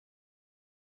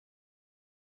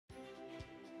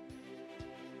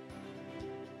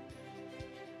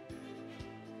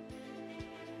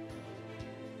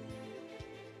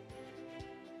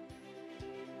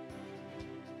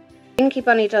Binky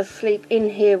Bunny does sleep in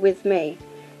here with me,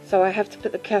 so I have to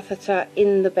put the catheter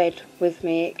in the bed with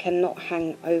me. It cannot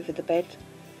hang over the bed.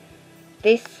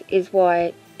 This is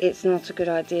why it's not a good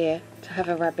idea to have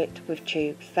a rabbit with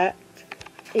tubes. That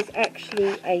is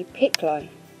actually a Picc line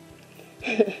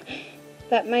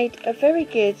that made a very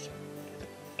good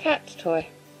cat toy.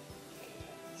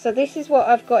 So this is what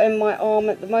I've got in my arm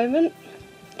at the moment.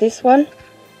 This one,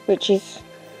 which is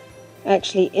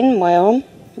actually in my arm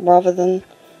rather than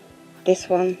this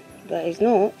one that is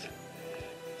not.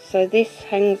 So this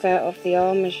hangs out of the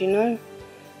arm, as you know,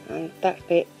 and that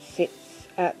bit sits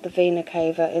at the vena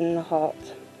cava in the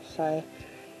heart. So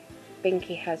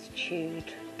Binky has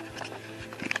chewed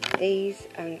these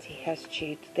and he has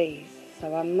chewed these.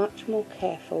 So I'm much more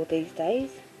careful these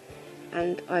days,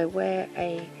 and I wear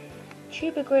a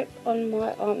tuber grip on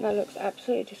my arm. That looks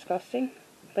absolutely disgusting,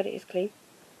 but it is clean.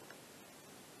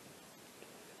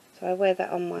 So I wear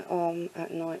that on my arm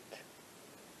at night,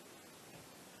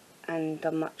 and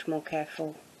I'm much more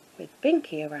careful with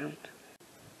Binky around.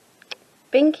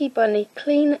 Binky Bunny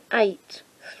clean ate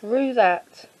through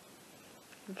that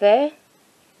there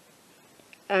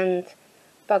and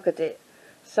buggered it.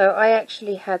 So I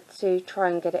actually had to try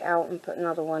and get it out and put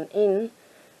another one in,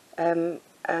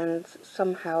 and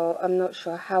somehow, I'm not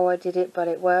sure how I did it, but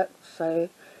it worked. So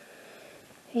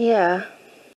yeah,